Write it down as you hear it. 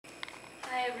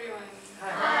everyone.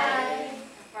 Hi.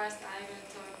 First, I will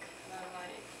talk about my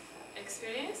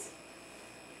experience.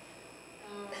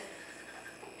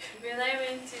 When I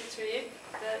went to trip,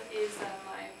 that is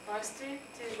my first trip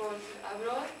to go to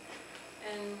abroad,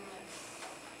 and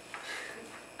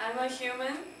I'm a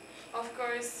human. Of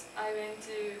course, I went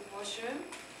to washroom,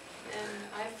 and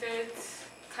I felt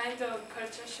kind of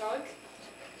culture shock.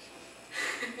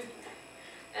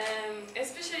 And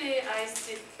especially I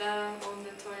sit down on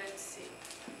the toilet seat.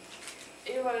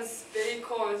 It was very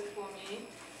cold for me,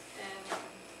 and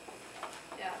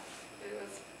yeah, it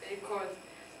was very cold.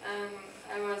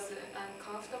 I was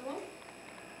uncomfortable.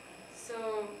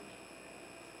 So,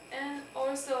 and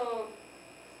also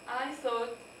I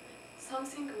thought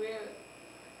something weird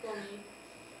for me.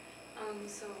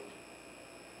 So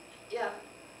yeah,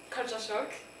 culture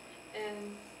shock.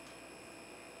 And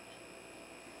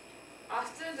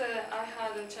after that, I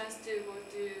had a chance to go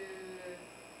to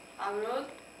abroad,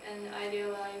 and I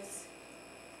realized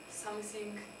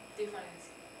something different.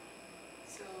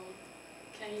 So,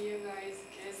 can you guys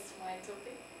guess my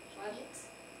topic? What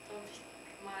topic?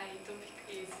 My topic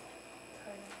is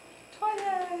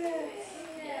Toilet.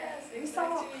 yes, We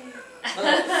saw. exactly.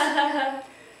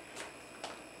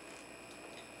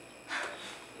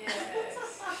 Yes.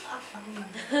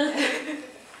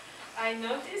 I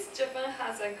noticed Japan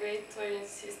has a great toilet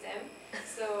system,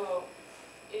 so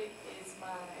it is my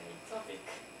topic.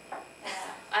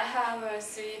 I have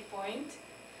 3 points,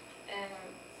 and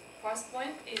first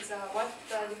point is what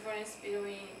the difference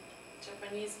between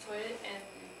Japanese toilet and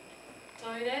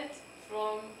toilet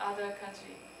from other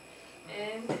country.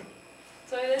 And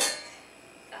toilet.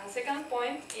 Second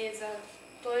point is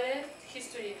toilet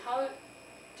history. How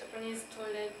Japanese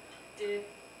toilet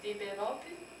developed.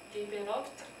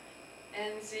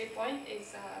 And 3 point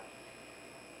is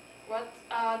what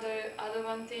are the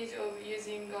advantage of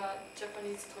using a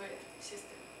Japanese toilet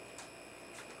system?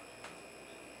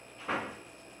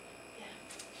 Yeah.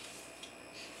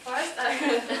 First, I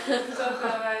will talk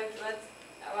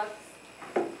about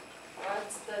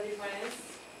what's the difference.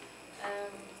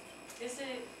 This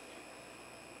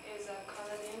is a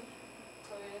Canadian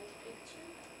toilet picture,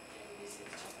 and this is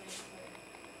Japanese toilet.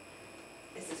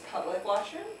 Is this public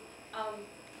washroom?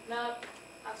 Not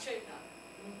actually not.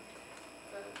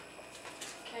 But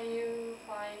can you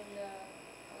find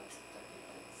what's the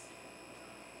difference?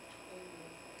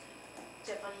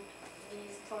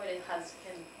 Japanese toilet has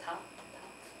top.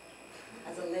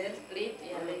 As a lid? Lid,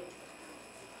 yeah, lid.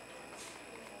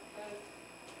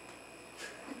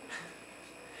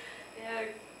 Yeah,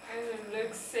 kind of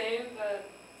looks same, but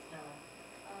No.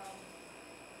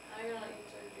 I'm gonna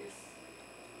introduce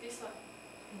this one.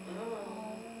 Oh.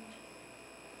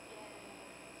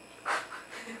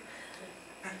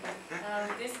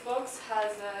 This box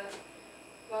has a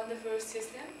wonderful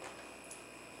system.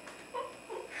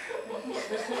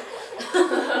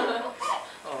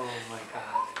 Oh my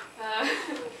god.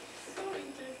 So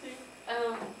interesting.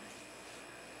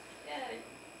 Yeah.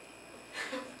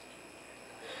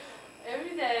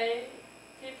 Every day,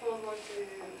 people go to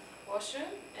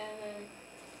washroom, and then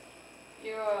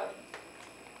you are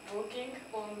walking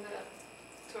on the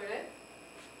toilet.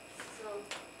 So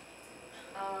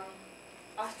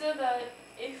after that,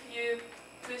 if you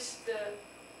push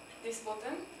this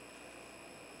button,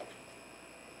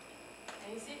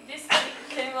 and you see this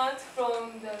came out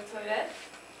from the toilet.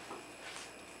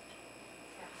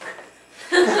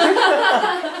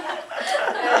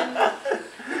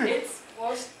 And it's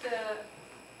washed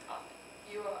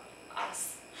your ass.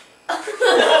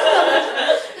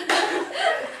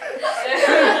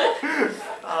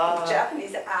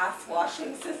 Japanese ass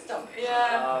washing system.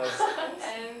 Yeah.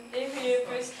 And if you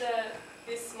push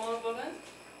this small button,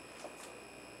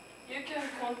 you can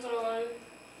control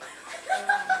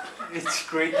It's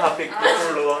great topic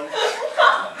for Luan.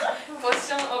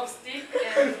 position of stick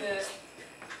and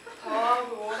power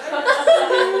of water.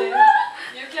 And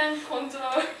you can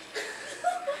control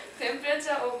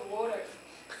temperature of water.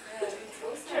 Yeah, it's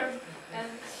awesome.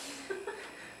 And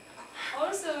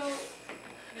also,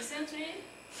 recently,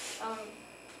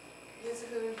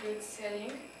 useful good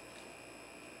setting.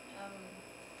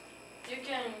 You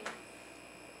can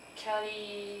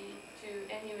carry to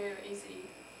anywhere easily.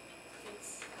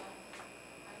 It's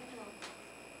I don't know.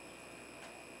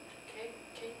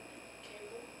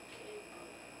 Cable.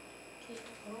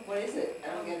 What is it? I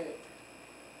don't get it.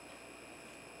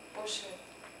 Washlet.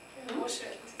 Hmm?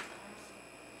 Washlet.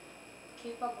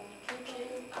 Capable. You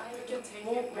can take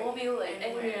it. Mobile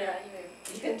Anywhere. anywhere.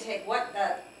 You can take what?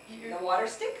 The water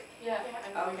stick? Yeah.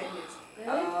 Okay.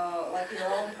 Really? Oh, like your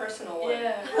own personal one.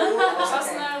 Yeah. Oh, okay.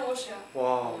 Personal washer.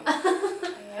 Wow.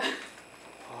 Yeah.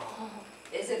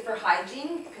 for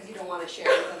hygiene, because you don't want to share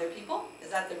with other people? Is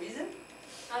that the reason?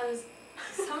 And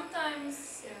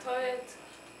sometimes Yeah. toilet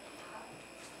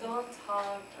don't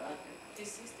have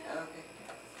this system. Okay.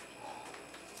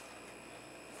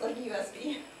 It's like USB.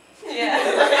 Yeah.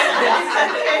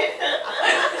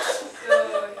 So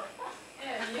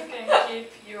yeah, you can keep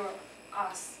your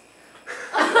ass.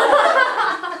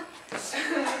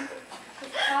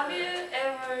 Have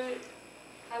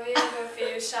you ever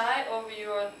feel shy of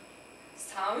your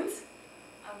sounds,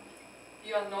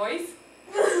 your noise?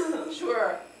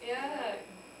 Sure. Yeah,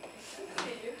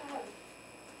 exactly, you have.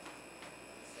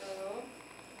 So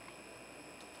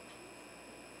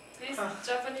this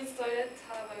Japanese toilet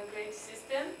have a great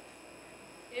system.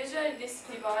 Usually this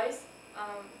device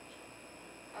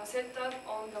are set up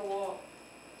on the wall.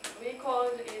 We call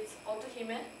it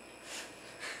otohime.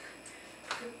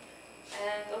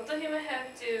 And otohime help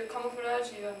to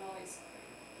camouflage your noise.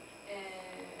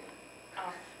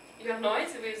 Your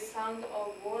noise with sound of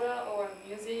water or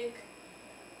music.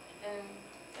 And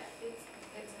yeah,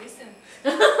 let's listen.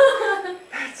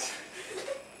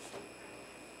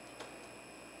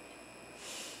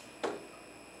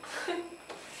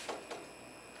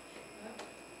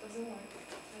 Doesn't work.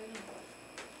 I don't know.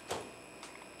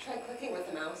 Try clicking with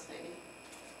the mouse, maybe.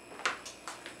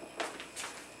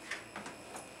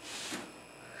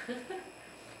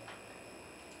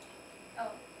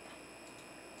 Oh.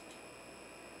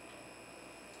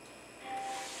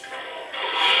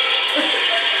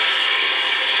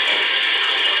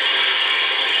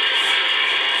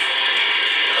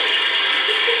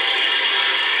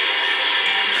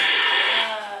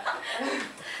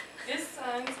 This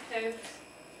sound helps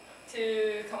to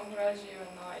camouflage your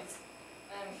noise.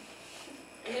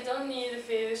 You don't need to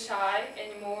feel shy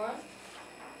anymore.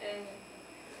 And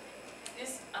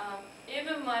this,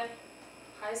 even my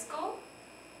high school,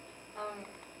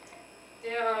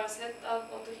 there are set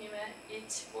up otohime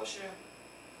each washroom.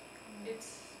 It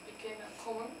became a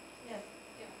common. Yeah.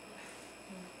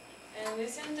 And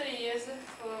recently years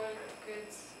for good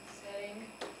setting.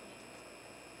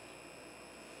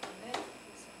 And then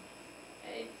this one.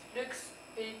 It looks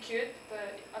very cute,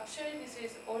 but actually this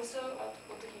is also at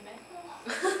otohime.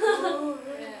 Oh,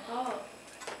 really? Yeah. Oh.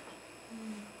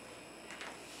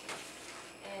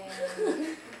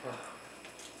 And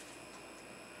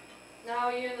now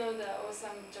you know the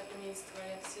awesome Japanese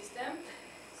toilet system.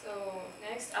 So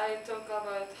next I talk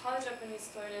about how Japanese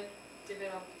toilet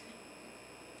developed.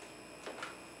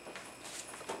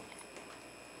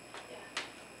 Yeah.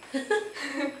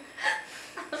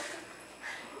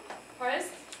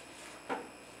 First,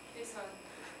 this one.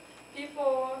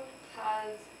 People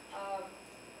had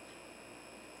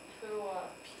who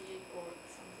pee or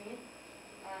something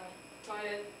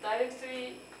toilet directly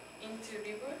into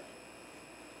river,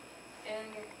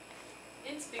 and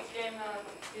it became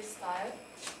this style.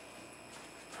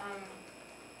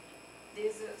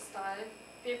 This style,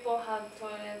 people had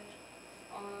toilet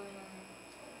on,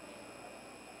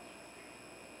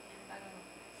 I don't know,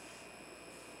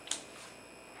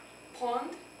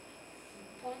 pond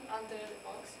under the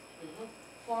box,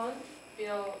 pond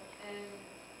below, and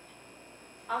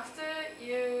after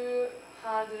you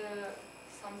had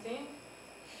something,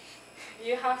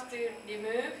 you have to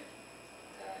remove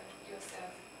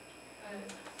yourself.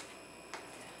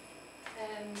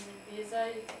 And these are,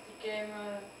 it became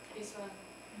this one.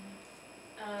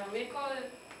 We call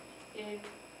it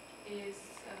is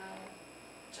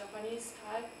Japanese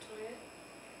type toilet.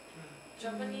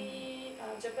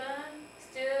 Japan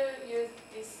still use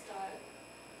this style,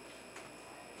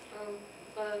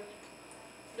 but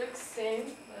looks same,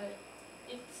 but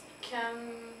it can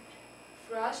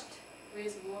flushed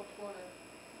with water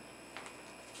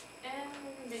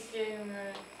and became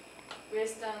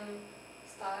Western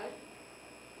style.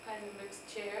 Kind of looks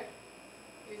chair.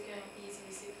 You can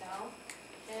easily sit down,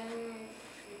 and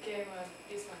became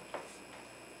this one.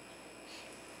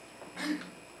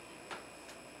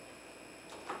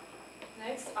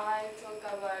 Next, I talk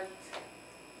about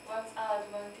what's the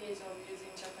advantage of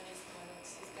using Japanese toilet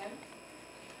system.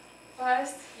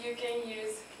 First, you can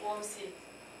use warm seat.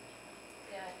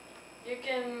 Yeah, you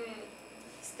can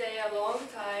stay a long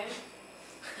time,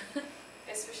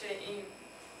 especially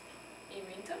in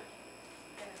winter.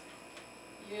 Yeah.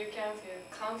 You can feel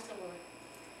comfortable.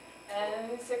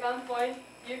 And second point,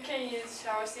 you can use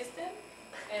shower system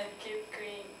and keep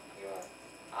clean your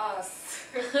ass.